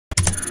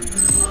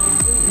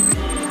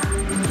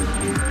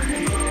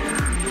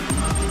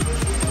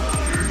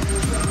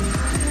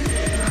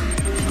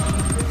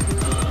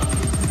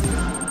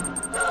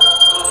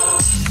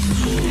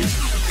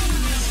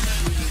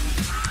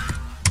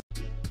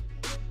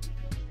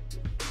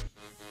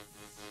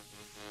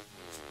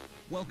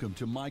Welcome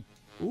to my...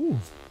 Ooh.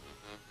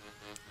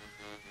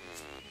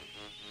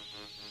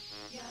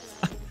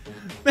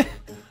 Man,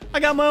 I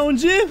got my own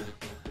gym.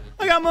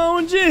 I got my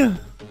own gym.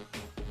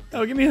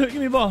 Oh, give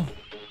me a ball.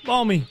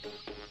 Ball me.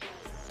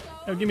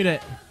 Oh, give me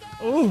that.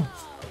 Ooh.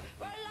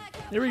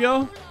 Here we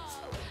go.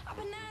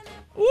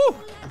 Ooh.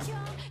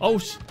 Oh, all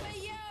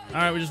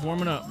right, we're just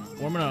warming up.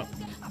 Warming up.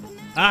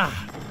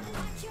 Ah.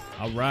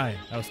 All right.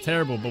 That was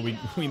terrible, but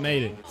we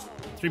made it.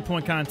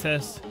 3-point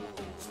contest.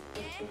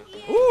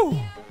 Ooh.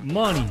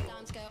 Money.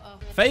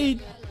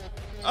 Fade.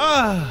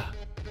 Ah.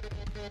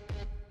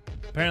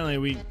 Apparently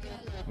we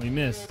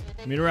missed.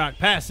 Give me the rock.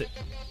 Pass it.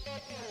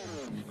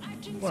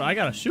 What? I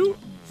gotta shoot?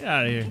 Get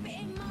out of here.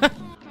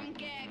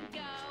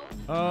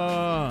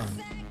 All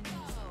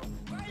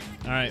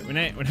right. We're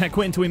not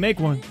quitting until we make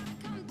one.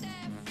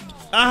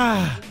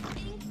 Ah.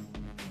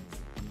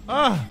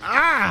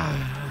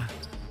 Ah.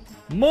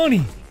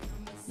 Money.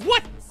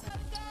 What?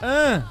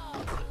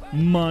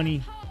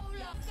 Money.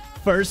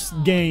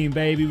 First game,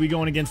 baby. We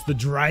going against the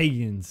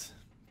Dragons.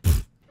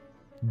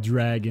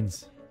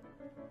 Dragons.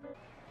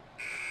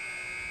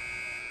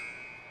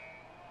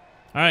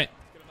 All right.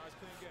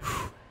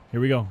 Here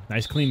we go.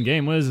 Nice clean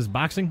game. What is this,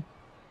 boxing?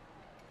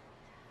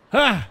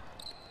 Ha!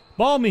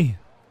 Ball me.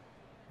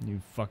 You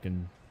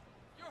fucking...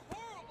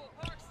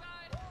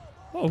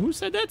 Whoa, who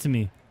said that to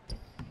me?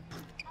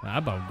 I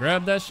about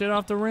grabbed that shit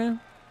off the rim.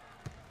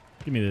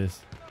 Give me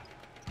this.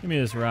 Give me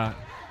this rock.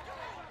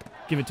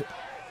 Give it to...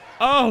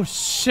 Oh,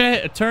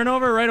 shit. A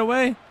turnover right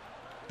away?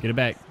 Get it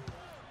back.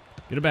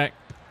 Get it back.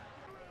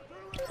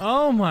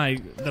 Oh,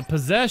 my... The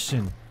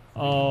possession.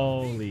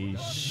 Holy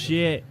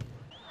shit.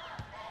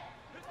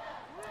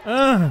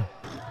 What?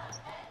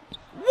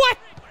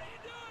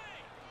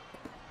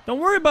 Don't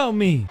worry about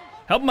me.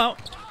 Help him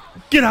out.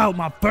 Get out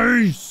my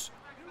face.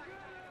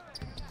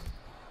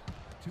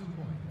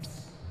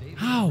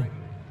 How?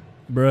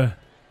 Bruh.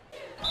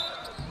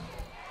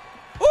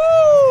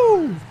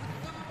 Ooh!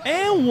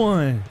 And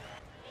one.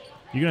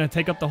 You gonna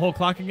take up the whole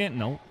clock again?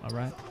 No. All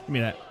right. Give me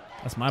that.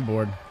 That's my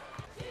board.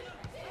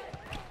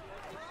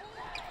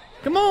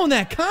 Come on,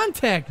 that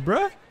contact,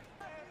 bruh.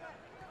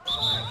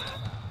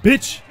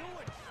 Bitch.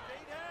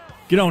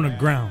 Get on the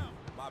ground.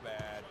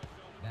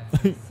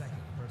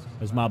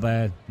 That's my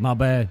bad. My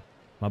bad.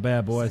 My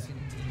bad, boys.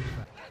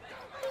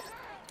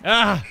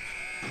 Ah!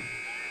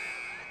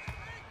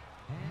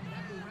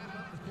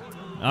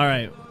 All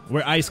right.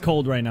 We're ice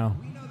cold right now.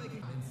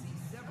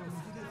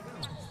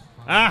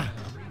 Ah!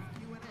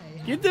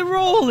 Get the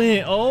roll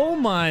in. Oh,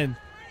 my.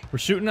 We're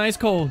shooting ice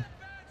cold.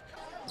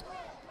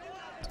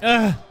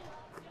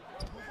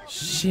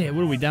 Shit.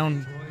 What are we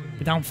down?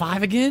 We're down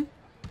 5 again?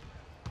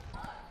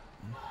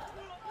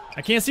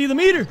 I can't see the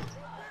meter.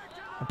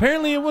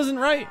 Apparently it wasn't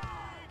right.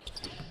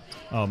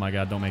 Oh my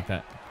god, don't make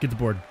that. Get the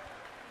board.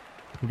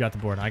 Who got the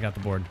board? I got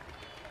the board.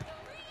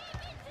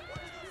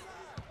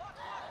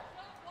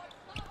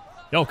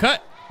 Yo,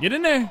 cut. Get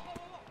in there.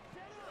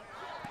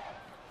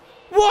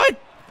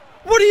 What?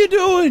 What are you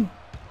doing?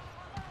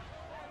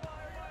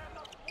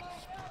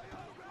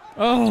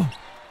 Oh,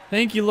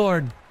 thank you,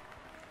 Lord.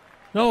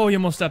 No, you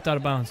almost stepped out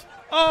of bounds.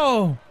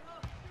 Oh,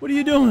 what are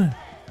you doing?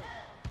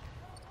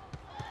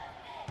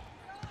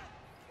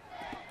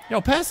 Yo,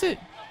 pass it.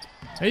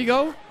 There you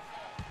go.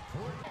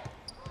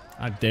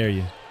 I dare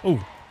you. Oh,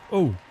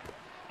 oh.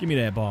 Give me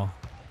that ball.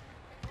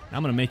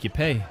 I'm going to make you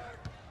pay.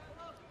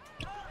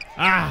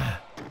 Ah.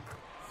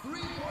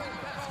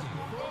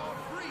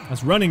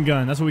 That's running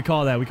gun. That's what we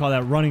call that. We call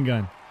that running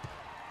gun.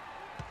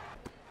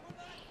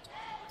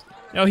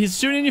 Yo, he's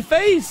shooting in your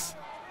face.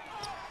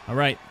 All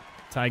right.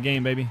 Tie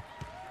game, baby.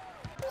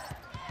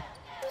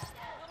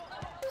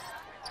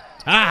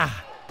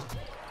 Ah.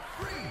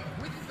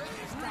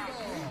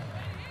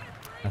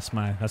 That's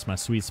my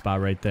sweet spot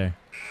right there.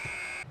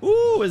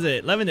 Ooh, is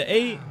it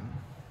 11-8?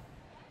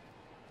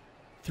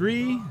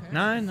 3,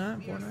 9,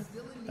 9, 4, 9.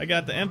 I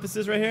got the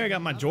emphasis right here. I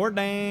got my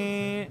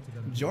Jordan.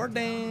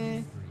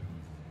 Jordan.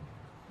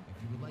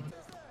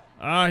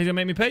 Ah, he's gonna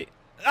make me pay.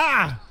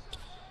 Ah!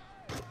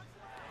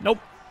 Nope.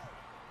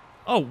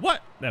 Oh,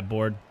 what? That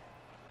board.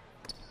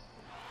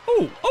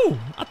 Oh, oh,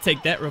 I'll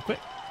take that real quick.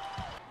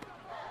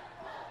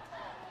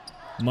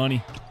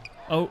 Money.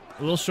 Oh,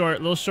 a little short, a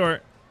little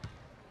short.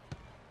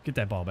 Get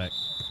that ball back.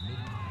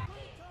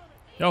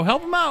 Yo,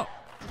 help him out.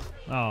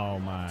 Oh,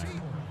 my.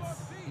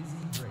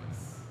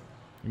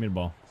 Give me the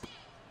ball.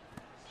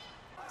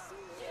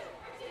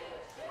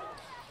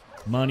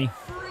 Money.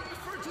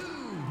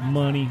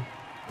 Money.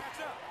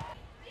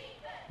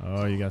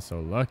 Oh, you got so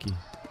lucky.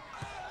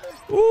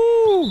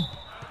 Ooh.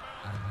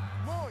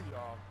 Come on,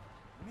 y'all.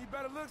 We need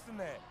better looks than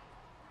that.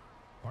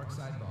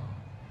 Parkside ball.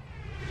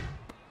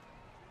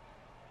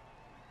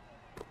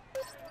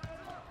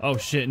 Oh,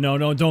 shit. No,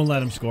 no, don't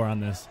let him score on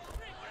this.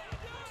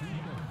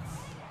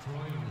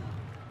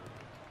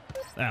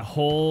 That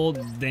whole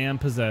damn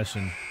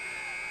possession.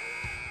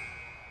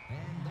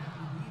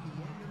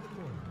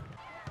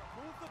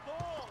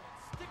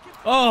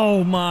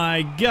 Oh,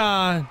 my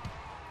God.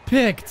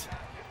 Picked.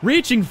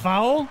 Reaching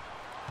foul.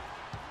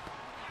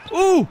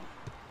 Ooh.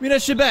 Give me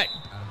that shit back.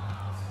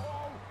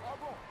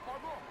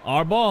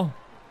 Our ball.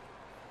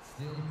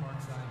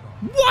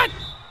 What?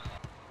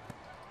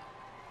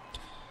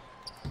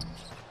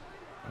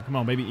 Come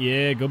on, baby.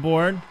 Yeah, good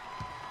board.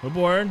 Good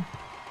board.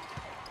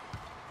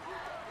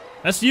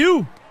 That's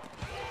you.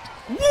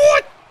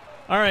 What?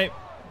 All right.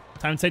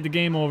 Time to take the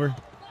game over.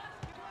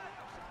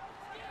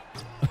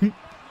 You're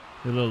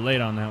a little late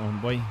on that one,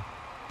 boy.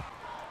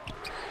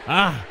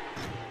 Ah.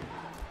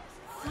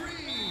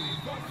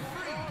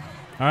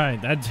 All right.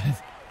 That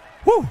just...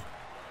 Whew.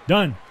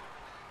 Done.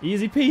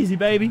 Easy peasy,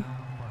 baby.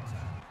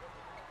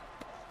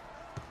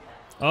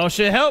 Oh,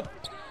 shit. Help.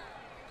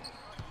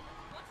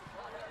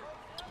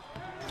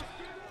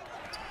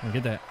 Oh,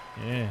 get that.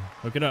 Yeah.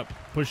 Hook it up.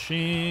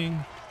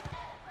 Pushing.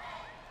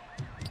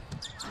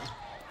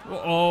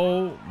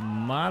 Oh,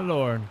 my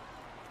Lord.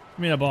 Give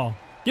me the ball.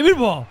 Give me the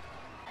ball.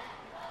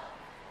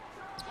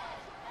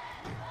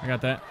 I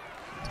got that.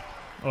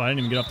 Oh, I didn't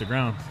even get off the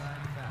ground.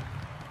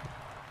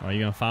 Oh, are you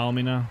going to foul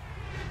me now?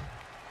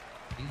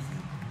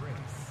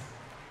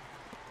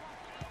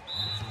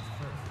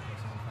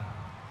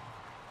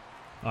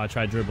 Oh, I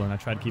tried dribbling. I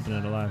tried keeping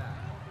it alive.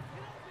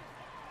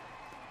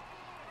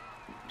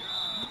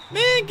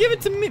 Man, give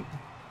it to me.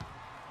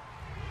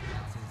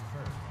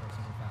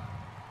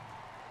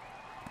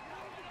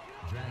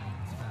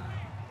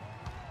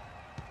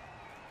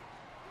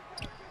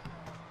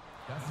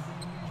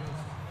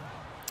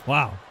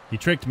 Wow, he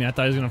tricked me. I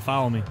thought he was going to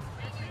foul me.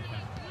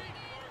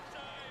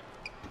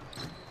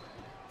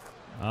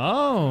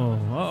 Oh,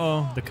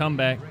 uh-oh. The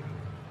comeback.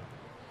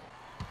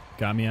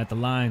 Got me at the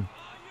line.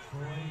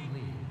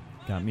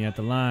 Got me at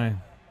the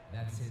line.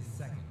 That's his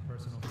second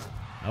personal foul.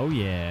 Oh,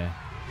 yeah.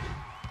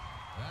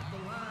 At the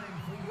line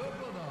for your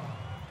Bulldog.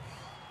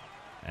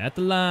 At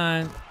the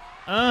line.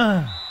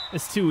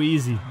 It's too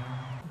easy.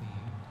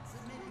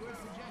 Submit your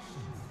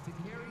suggestions to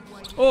Carrie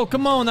White. Oh,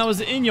 come on. That was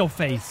in your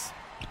face.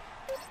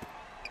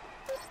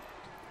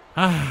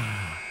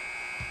 Ah.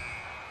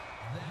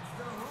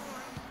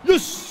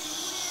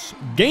 Yes.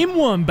 Game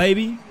 1,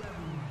 baby.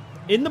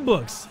 In the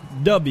books.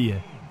 W.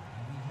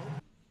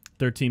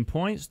 13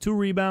 points, 2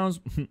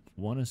 rebounds,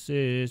 1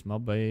 assist, my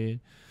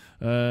bad.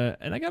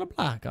 And I got a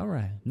block. All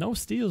right. No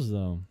steals,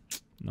 though.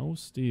 No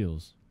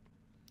steals.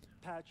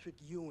 Patrick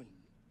Ewing.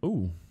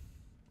 Ooh.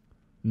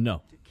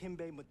 No.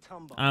 Dikembe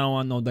Mutombo. I don't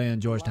want no day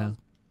in Georgetown.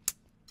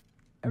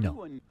 No.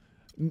 Everyone,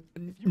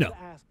 No.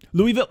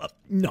 Louisville?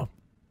 No.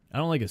 I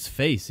don't like his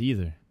face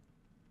either.